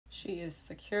She is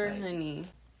secure, honey.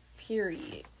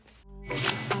 Period.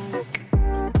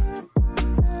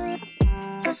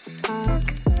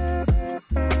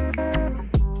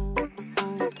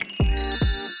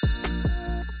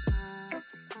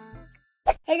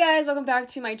 Hey guys, welcome back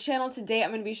to my channel. Today I'm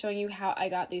going to be showing you how I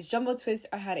got these jumbo twists.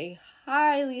 I had a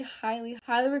highly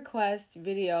request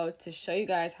video to show you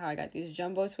guys how I got these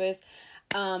jumbo twists.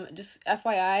 Just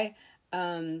FYI,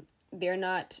 they're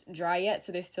not dry yet,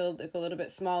 so they still look a little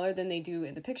bit smaller than they do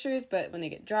in the pictures, but when they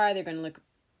get dry, they're going to look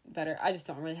better. I just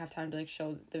don't really have time to like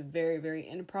show the very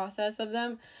end process of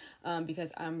them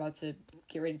because I'm about to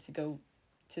get ready to go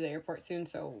to the airport soon,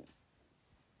 so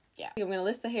yeah. I'm going to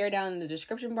list the hair down in the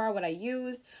description bar, what I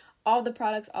used, all the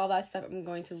products, all that stuff I'm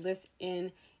going to list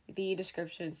in the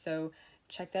description, so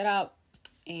check that out.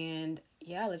 And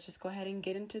yeah, let's just go ahead and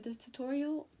get into this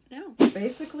tutorial now.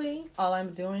 Basically, all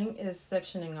I'm doing is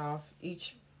sectioning off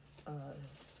each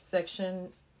section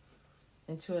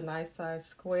into a nice size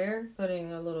square,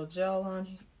 putting a little gel on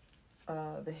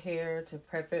the hair to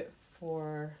prep it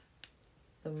for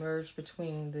the merge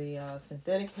between the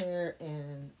synthetic hair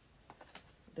and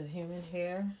the human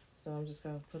hair. So I'm just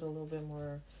going to put a little bit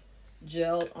more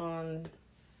gel on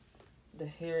the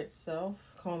hair itself,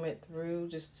 comb it through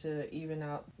just to even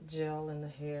out gel in the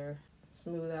hair,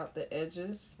 smooth out the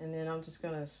edges, and then I'm just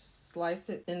going to slice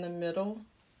it in the middle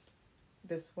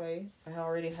this way. I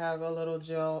already have a little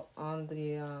gel on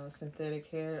the synthetic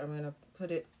hair. I'm going to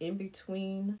put it in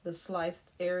between the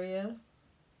sliced area.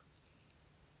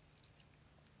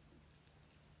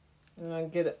 I'm going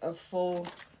to get a full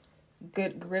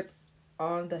good grip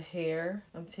on the hair.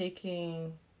 I'm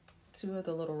taking 2 of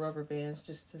the little rubber bands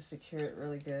just to secure it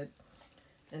really good.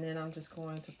 And then I'm just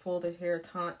going to pull the hair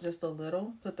taut just a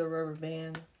little, put the rubber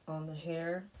band on the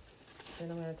hair. Then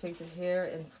I'm going to take the hair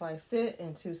and slice it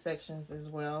in 2 sections as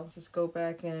well. Just go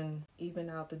back and even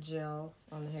out the gel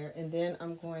on the hair. And then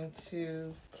I'm going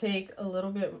to take a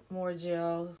little bit more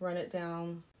gel, run it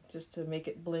down just to make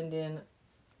it blend in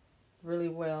really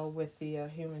well with the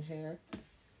human hair.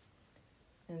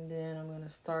 And then I'm going to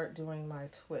start doing my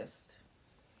twist.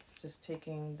 Just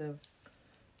taking the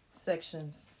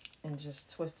sections and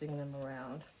just twisting them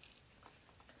around.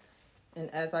 And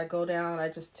as I go down, I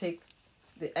just take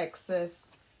the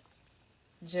excess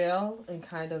gel and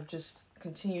kind of just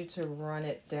continue to run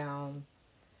it down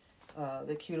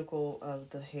the cuticle of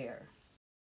the hair.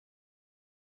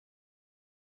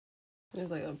 There's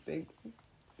like a big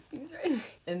piece right there.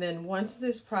 And then once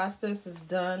this process is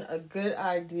done, a good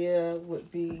idea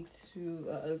would be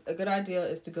to a good idea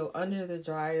is to go under the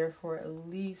dryer for at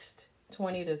least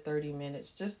 20 to 30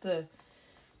 minutes just to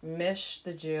mesh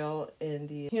the gel and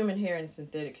the human hair and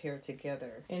synthetic hair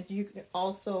together. And you can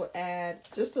also add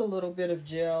just a little bit of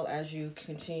gel as you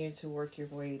continue to work your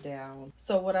way down.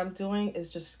 So what I'm doing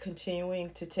is just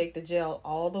continuing to take the gel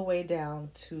all the way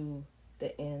down to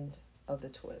the end of the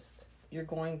twist. You're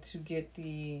going to get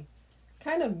the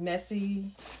kind of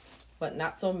messy but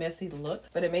not so messy look,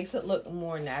 but it makes it look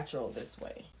more natural this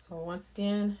way. So once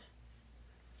again,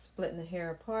 splitting the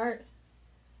hair apart,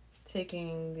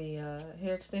 taking the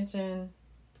hair extension,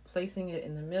 placing it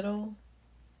in the middle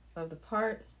of the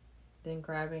part, then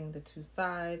grabbing the 2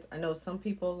 sides. I know some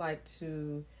people like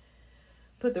to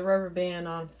put the rubber band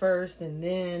on first and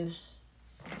then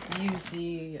use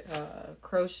the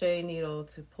crochet needle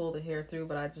to pull the hair through,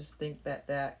 but I just think that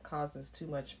that causes too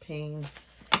much pain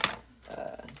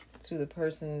to the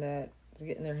person that is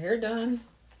getting their hair done.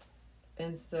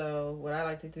 And so what I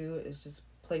like to do is just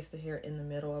place the hair in the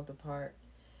middle of the part,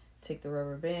 take the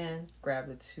rubber band, grab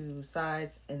the 2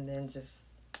 sides, and then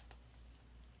just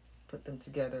put them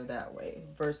together that way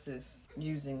versus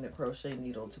using the crochet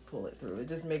needle to pull it through. It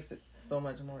just makes it so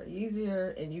much more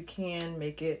easier, and you can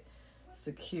make it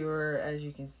secure. As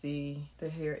you can see, the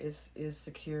hair is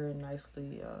secure and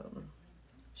nicely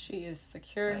She is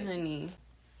secure, tight. honey.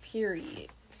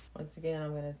 Period. Once again,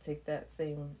 I'm going to take the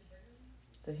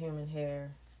human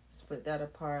hair, split that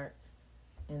apart,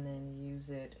 and then use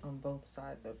it on both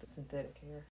sides of the synthetic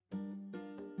hair.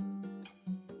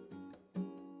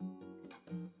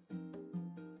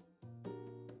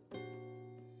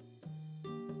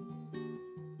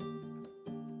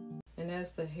 And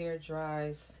as the hair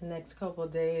dries, the next couple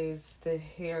of days, the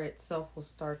hair itself will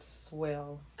start to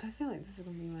swell. I feel like this is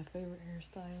going to be my favorite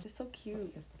hairstyle. It's so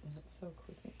cute. It's so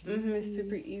quick and easy. It's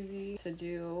super easy to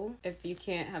do. If you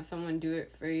can't have someone do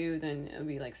it for you, then it'll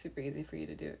be like super easy for you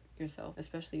to do it yourself,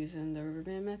 especially using the rubber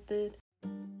band method.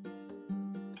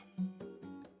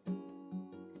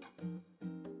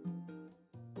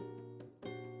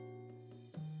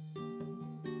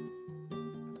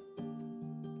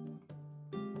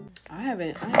 I have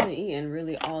haven't eaten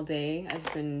really all day.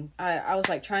 I was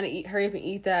like trying to hurry up and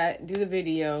eat that, do the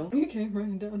video. You came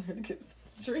running down there to get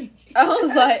some drink. I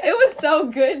was like, it was so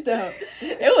good though.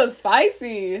 It was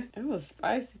spicy.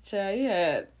 Child. You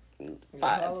had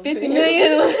 50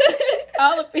 million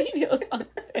jalapenos on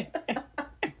there.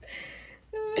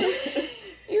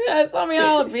 You had so many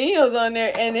jalapenos on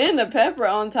there, and then the pepper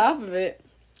on top of it.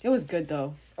 It was good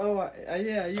though. Oh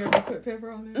yeah, you ever put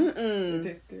pepper on there? It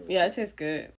tastes good. Yeah, it tastes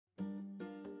good.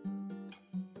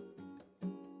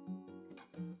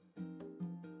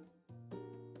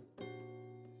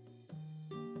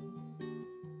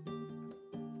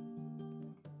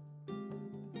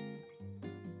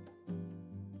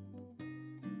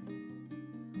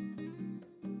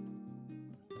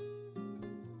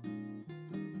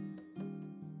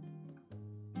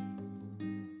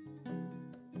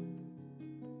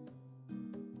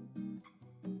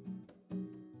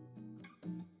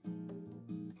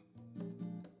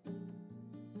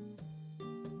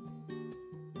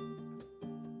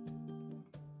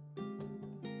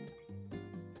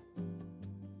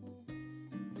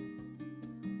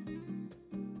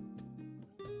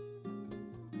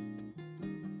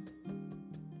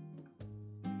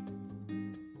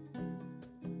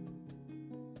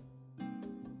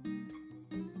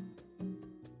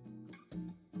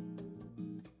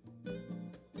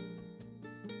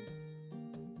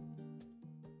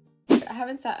 I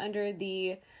haven't sat under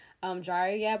the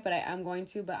dryer yet, but I am going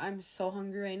to. But I'm so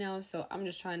hungry right now, so I'm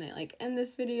just trying to like end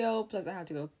this video. Plus I have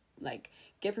to go like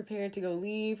get prepared to go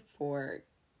leave for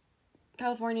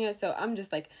California, so I'm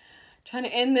just like trying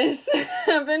to end this.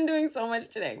 I've been doing so much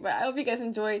today, but I hope you guys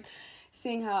enjoyed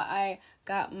seeing how I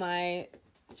got my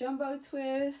jumbo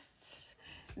twists.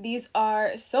 These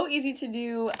are so easy to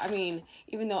do. I mean,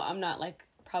 even though I'm not like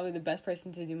probably the best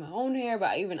person to do my own hair,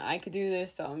 but even I could do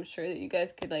this, so I'm sure that you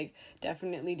guys could like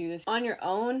definitely do this on your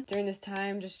own during this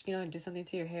time. Just, you know, do something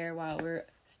to your hair while we're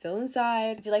still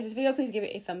inside. If you like this video, please give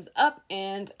it a thumbs up,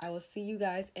 and I will see you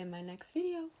guys in my next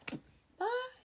video.